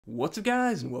What's up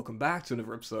guys, and welcome back to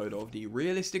another episode of the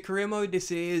Realistic Career Mode. This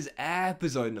is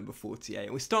episode number 48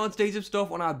 and we're starting today's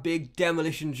stuff on our big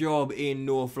demolition job in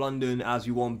North London as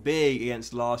we won big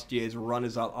against last year's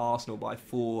runners-up Arsenal by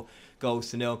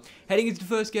 4-0. Heading into the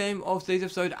first game of today's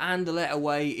episode, Anderlecht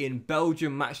away in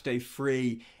Belgium, match day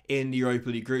 3 in the Europa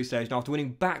League group stage. Now, after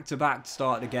winning back-to-back to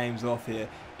start the games off here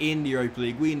in the Europa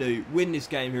League, we knew win this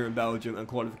game here in Belgium and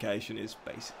qualification is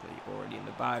basically already in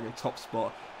the bag, a top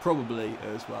spot probably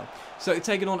as well. So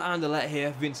taking on Anderlecht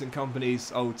here, Vincent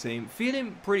Kompany's old team,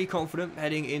 feeling pretty confident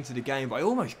heading into the game, but I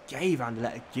almost gave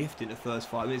Anderlecht a gift in the first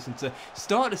 5 minutes, and to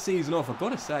start the season off, I've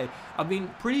got to say, I've been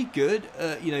pretty good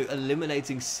at,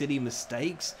 eliminating silly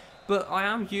mistakes. But I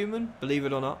am human, believe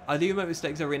it or not. I do make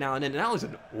mistakes every now and then, and that was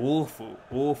an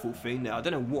awful thing there. I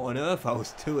don't know what on earth I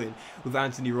was doing with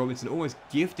Anthony Robinson. Almost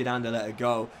gifted Anderlecht a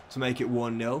goal to make it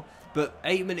 1-0. But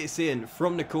 8 minutes in,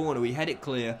 from the corner, we head it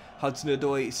clear.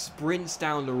 Hudson-Odoi sprints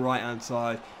down the right-hand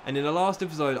side. And in the last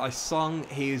episode, I sung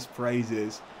his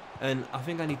praises. And I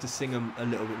think I need to sing them a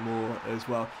little bit more as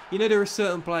well. You know, there are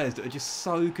certain players that are just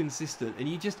so consistent, and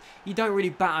you don't really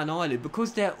bat an eyelid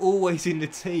because they're always in the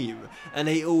team and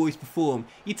they always perform.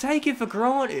 You take it for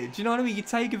granted. Do you know what I mean? You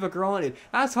take it for granted.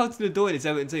 That's Hudson-Odoi in his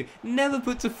Everton team. Never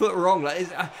puts a foot wrong.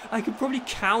 Like, I could probably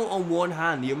count on one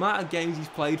hand the amount of games he's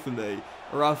played for me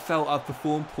where I've felt I've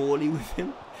performed poorly with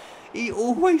him. He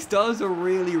always does a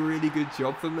really good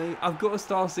job for me. I've got to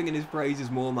start singing his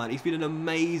praises more, man. He's been an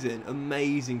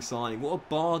amazing signing. What a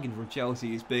bargain from Chelsea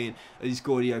he's been as he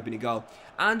scored the opening goal.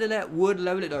 Anderlecht would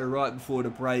level it though right before the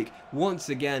break. Once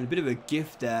again, a bit of a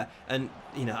gift there. And,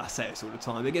 I say this all the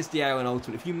time. Against the AON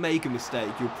Ultimate, if you make a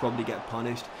mistake, you'll probably get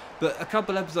punished. But a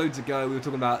couple episodes ago, we were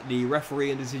talking about the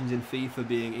refereeing decisions in FIFA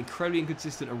being incredibly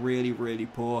inconsistent and really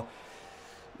poor.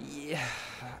 Yeah.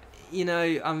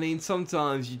 I mean,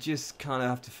 sometimes you just kind of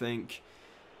have to think,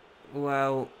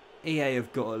 well, EA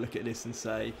have got to look at this and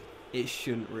say, it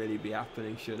shouldn't really be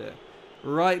happening, should it?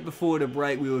 Right before the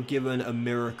break, we were given a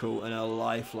miracle and a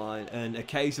lifeline, and a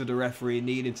case of the referee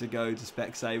needing to go to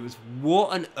Specsavers.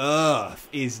 What on earth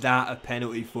is that a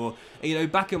penalty for? And,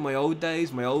 back in my old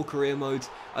days, my old career modes,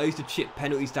 I used to chip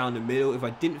penalties down the middle if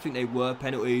I didn't think they were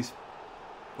penalties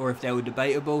or if they were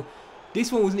debatable. This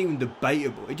one wasn't even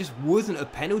debatable. It just wasn't a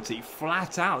penalty,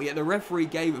 flat out. Yet the referee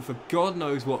gave it for God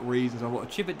knows what reasons. I've got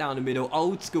to chip it down the middle.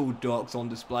 Old school docs on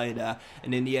display there.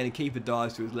 And in the end, the keeper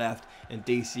dives to his left. And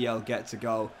DCL gets a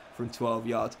goal from 12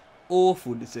 yards.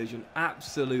 Awful decision.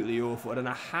 Absolutely awful. I don't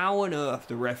know how on earth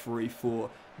the referee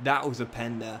thought that was a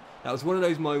pen there. That was one of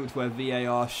those moments where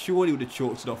VAR surely would have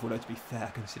chalked it off. Although, to be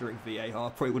fair, considering VAR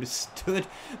probably would have stood.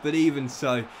 But even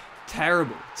so,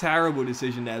 terrible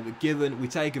decision there, but given, we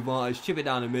take advantage, chip it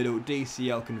down the middle,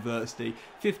 DCL converts the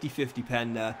 50-50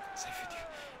 pen there.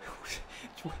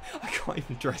 I can't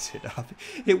even dress it up.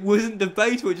 It wasn't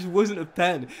debatable, it just wasn't a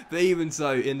pen. But even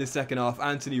so, in the second half,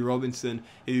 Anthony Robinson,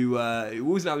 who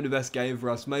wasn't having the best game for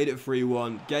us, made it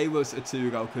 3-1, gave us a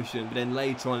 2-goal cushion. But then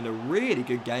later on in a really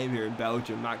good game here in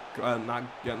Belgium, Matt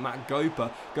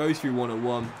Gopa goes through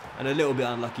 1-1. And a little bit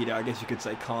unlucky there, I guess you could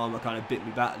say karma kind of bit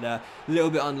me back there. A little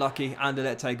bit unlucky,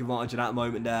 Anderlecht take advantage of that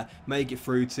moment there, make it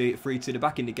through to 3-2, they're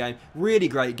back in the game. Really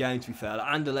great game, to be fair.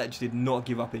 Anderlecht just did not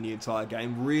give up in the entire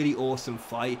game. Really awesome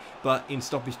fight, but in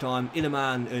stoppage time,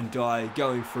 Iliman and Guy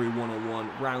going through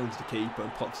 1-on-1, rounds the keeper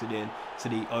and pops it in to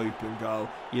the open goal.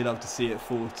 You'd love to see it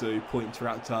 4-2, point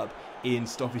wrapped up in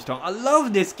stoppage time. I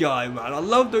love this guy, man. I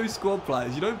love those squad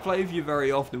players. You don't play for you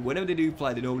very often. Whenever they do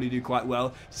play, they normally do quite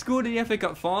well. Scored in the FA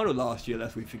Cup final last year,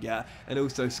 lest we forget, and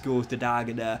also scores the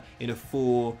dagger there in a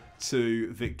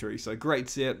 4-2 victory. So great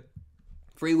to see it.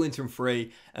 3 wins from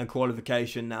 3, and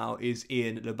qualification now is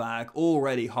in the bag.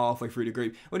 Already halfway through the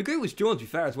group. When the group was drawn, to be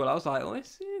fair as well, I was like, oh,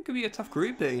 it could be a tough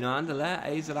group there, Anderlecht,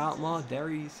 AZ Alkmaar,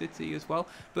 Derry City as well.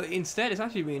 But instead, it's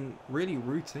actually been really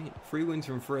routine. 3 wins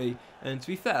from 3, and to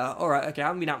be fair, alright, okay, I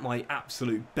haven't been at my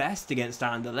absolute best against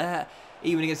Anderlecht.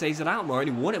 Even against AZ Alkmaar, I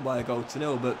only won it by a goal to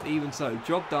 0, but even so,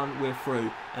 job done, we're through,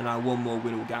 and now one more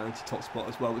win will guarantee top spot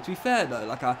as well. But to be fair though,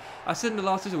 like I said in the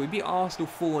last episode, we beat Arsenal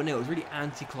 4-0. It was a really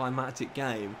anticlimactic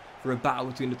game for a battle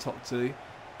between the top two.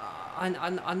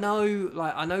 I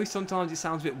know sometimes it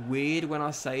sounds a bit weird when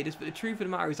I say this, but the truth of the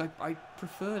matter is I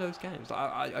prefer those games.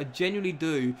 I genuinely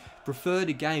do prefer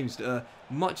the games that are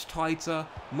much tighter,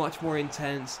 much more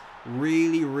intense,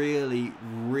 really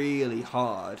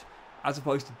hard, as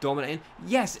opposed to dominating.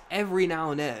 Yes, every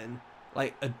now and then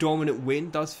like a dominant win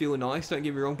does feel nice, don't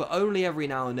get me wrong, but only every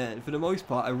now and then. For the most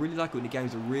part, I really like it when the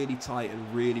games are really tight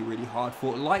and really hard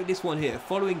fought, like this one here.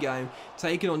 Following game,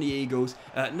 taking on the Eagles.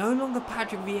 No longer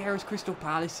Patrick Vieira's Crystal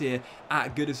Palace here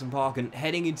at Goodison Park, and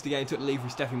heading into the game, took the lead from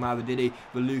Stefan Mavadini,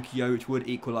 but Luke Jovic would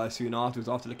equalise soon afterwards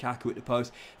after Lukaku hit the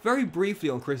post. Very briefly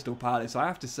on Crystal Palace, I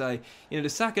have to say, you know, the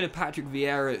sacking of Patrick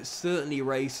Vieira certainly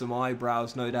raised some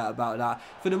eyebrows, no doubt about that.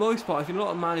 For the most part, I think a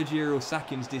lot of managerial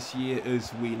sackings this year,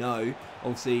 as we know.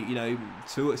 Obviously, you know,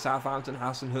 2 at Southampton,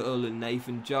 Hasenhüttl and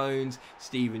Nathan Jones,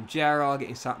 Steven Gerrard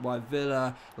getting sacked by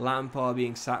Villa, Lampard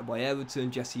being sacked by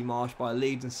Everton, Jesse Marsch by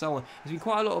Leeds, and so on. There's been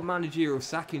quite a lot of managerial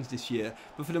sackings this year,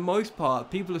 but for the most part,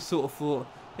 people have sort of thought,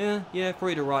 yeah,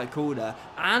 probably the right call there.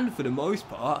 And for the most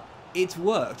part, it's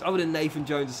worked. Other than Nathan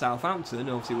Jones at Southampton,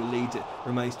 obviously with Leeds it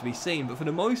remains to be seen, but for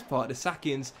the most part, the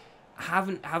sackings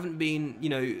haven't been, you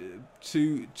know,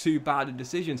 too bad of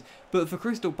decisions. But for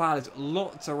Crystal Palace,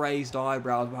 lots of raised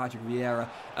eyebrows by Patrick Vieira,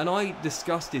 and I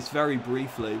discussed this very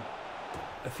briefly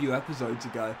a few episodes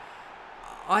ago.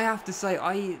 I have to say,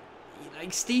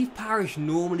 like Steve Parish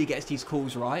normally gets these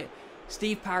calls right.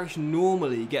 Steve Parish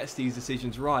normally gets these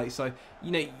decisions right. So,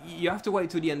 you know, you have to wait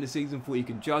till the end of the season before you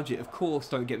can judge it. Of course,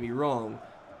 don't get me wrong,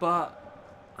 but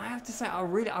I have to say, I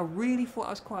really thought I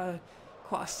was quite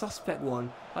a suspect one.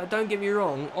 Like, don't get me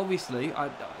wrong, obviously,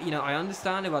 I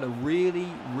understand they've had a really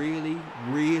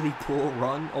poor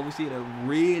run, obviously a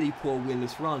really poor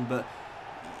winless run, but,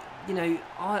 you know,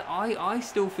 I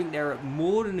still think they're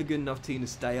more than a good enough team to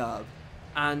stay up.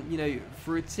 And, you know,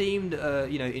 for a team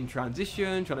that you know, in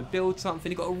transition, trying to build something,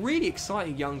 they've got a really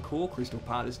exciting young core, Crystal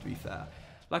Palace, to be fair.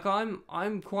 Like,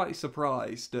 I'm quite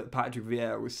surprised that Patrick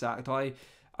Vieira was sacked.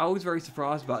 I was very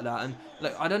surprised about that, and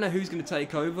look, I don't know who's going to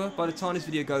take over. By the time this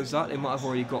video goes up, they might have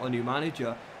already got a new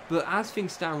manager. But as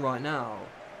things stand right now,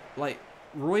 like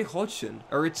Roy Hodgson,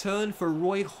 a return for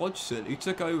Roy Hodgson, who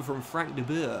took over from Frank de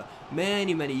Boer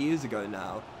many years ago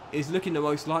now, is looking the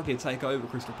most likely to take over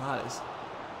Crystal Palace.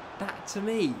 That, to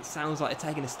me, sounds like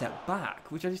they're taking a step back,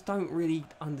 which I just don't really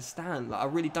understand. Like, I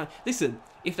really don't. Listen,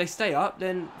 if they stay up,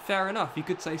 then fair enough. You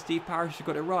could say Steve Parish has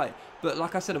got it right. But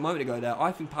like I said a moment ago there,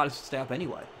 I think Palace would stay up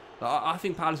anyway. Like, I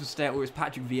think Palace would stay up whether it's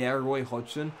Patrick Vieira, Roy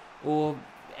Hodgson, or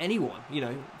anyone, you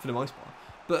know, for the most part.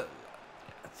 But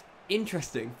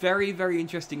interesting. Very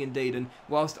interesting indeed. And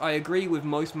whilst I agree with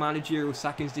most managerial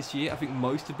sackings this year, I think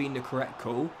most have been the correct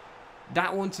call.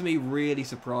 That one, to me, really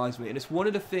surprised me. And it's one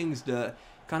of the things that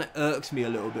kind of irks me a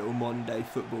little bit with modern day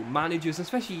football. Managers,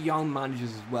 especially young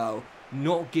managers as well,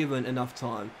 not given enough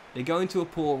time. They go into a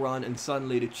poor run and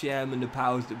suddenly the chairman, the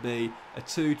powers that be, are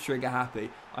too trigger happy.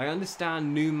 I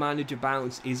understand new manager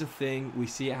bounce is a thing. We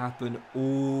see it happen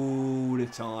all the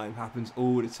time. Happens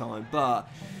all the time. But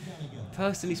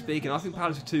personally speaking, I think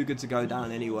Palace are too good to go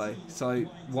down anyway. So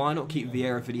why not keep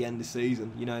Vieira for the end of the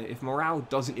season? You know, if morale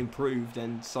doesn't improve,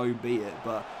 then so be it.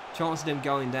 But chance of them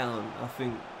going down, I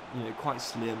think, you know, quite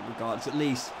slim regardless, at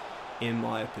least in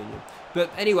my opinion.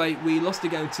 But anyway, we lost the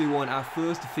game 2-1, our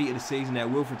first defeat of the season there.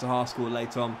 Wilfred Zaha scored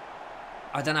late on.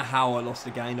 I don't know how I lost the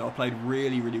game though. I played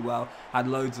really well, had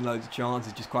loads and loads of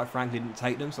chances, just quite frankly didn't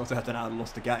take them, so I don't know how I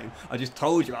lost the game. I just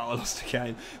told you how I lost the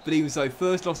game. But even so,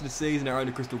 first loss of the season at home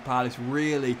to Crystal Palace,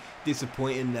 really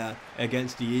disappointing there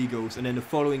against the Eagles. And then the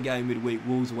following game midweek,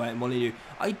 Wolves away at Molineux.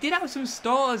 I did have some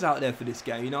starters out there for this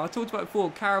game, you know, I talked about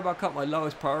before, Carabao Cup my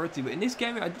lowest priority, but in this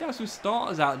game I did have some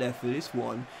starters out there for this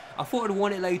one. I thought I'd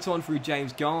won it later on through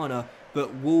James Garner,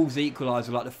 but Wolves equalised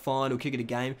with like the final kick of the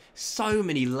game. So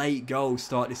many late goals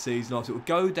start this season off. So it would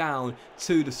go down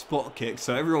to the spot kick.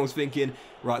 So everyone was thinking,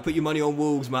 right, put your money on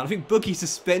Wolves, man. I think bookie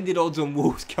suspended odds on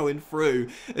Wolves going through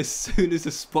as soon as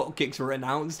the spot kicks were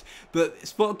announced. But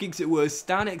spot kicks it was.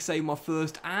 Stanek saved my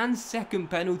first and second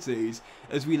penalties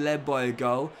as we led by a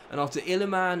goal. And after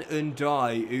Iliman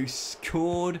Ndiaye, who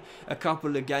scored a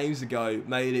couple of games ago,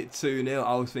 made it 2-0,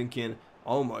 I was thinking,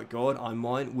 oh my god, I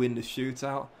might win the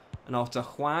shootout. And after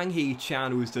Hwang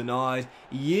Hee-chan was denied,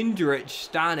 Jindrich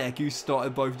Stanek, who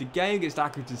started both the game against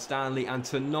Accrington Stanley and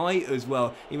tonight as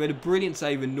well, he made a brilliant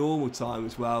save in normal time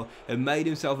as well, and made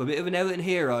himself a bit of an Everton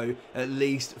hero, at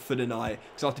least for the night.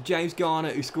 Because after James Garner,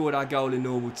 who scored our goal in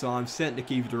normal time, sent the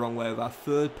keeper the wrong way with our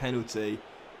third penalty,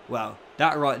 well,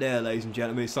 that right there, ladies and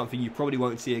gentlemen, is something you probably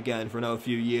won't see again for another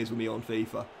few years with me on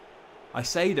FIFA. I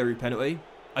saved every penalty,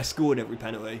 I scored every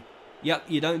penalty. Yep,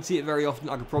 you don't see it very often.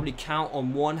 I could probably count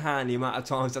on one hand the amount of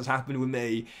times that's happened with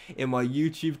me in my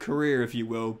YouTube career, if you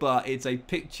will. But it's a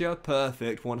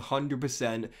picture-perfect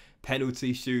 100%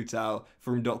 penalty shootout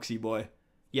from Doxy Boy.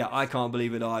 Yeah, I can't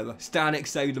believe it either. Stanek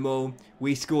saved them all,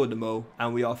 we scored them all,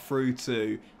 and we are through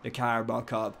to the Carabao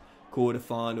Cup.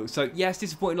 quarter-final. So yes,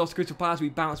 disappointing loss to Crystal Palace. We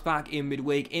bounced back in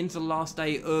midweek into the last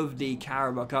day of the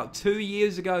Carabao Cup. 2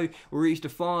 years ago, we reached the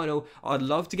final. I'd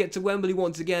love to get to Wembley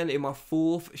once again in my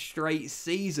 4th straight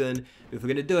season. If we're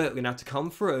going to do it, we're going to have to come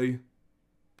through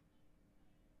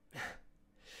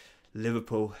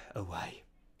Liverpool away.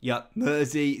 Yep,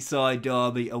 Merseyside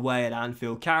derby away at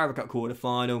Anfield. Carabao Cup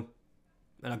quarter-final.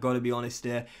 And I've got to be honest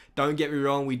here, don't get me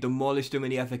wrong, we demolished them in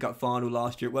the FA Cup final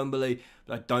last year at Wembley,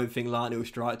 but I don't think lightning will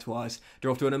strike twice. They're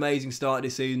off to an amazing start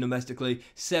this season domestically,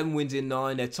 7 wins in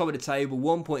 9, they're top of the table,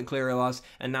 1 point clear of us,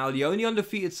 and now the only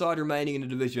undefeated side remaining in the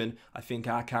division. I think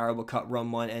our Carabao Cup run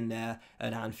might end there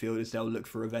at Anfield as they'll look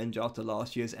for revenge after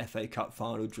last year's FA Cup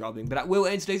final drubbing. But that will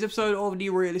end today's episode of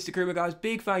the Realistic Career Mode, guys.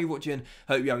 Big thank you for watching,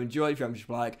 hope you have enjoyed. If you haven't, just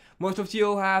like, most of you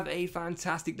all have a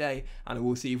fantastic day, and I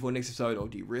will see you for the next episode of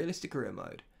the Realistic Career Mode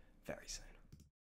very soon.